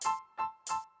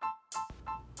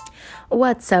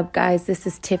What's up, guys? This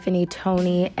is Tiffany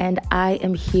Tony, and I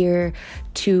am here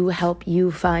to help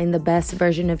you find the best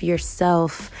version of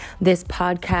yourself. This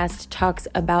podcast talks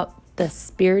about the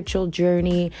spiritual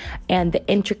journey and the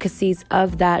intricacies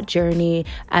of that journey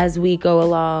as we go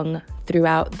along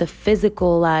throughout the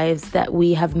physical lives that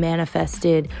we have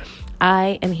manifested.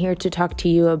 I am here to talk to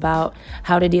you about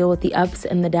how to deal with the ups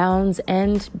and the downs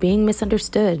and being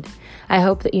misunderstood. I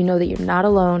hope that you know that you're not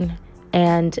alone,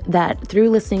 and that through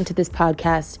listening to this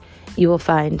podcast, you will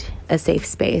find a safe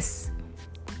space.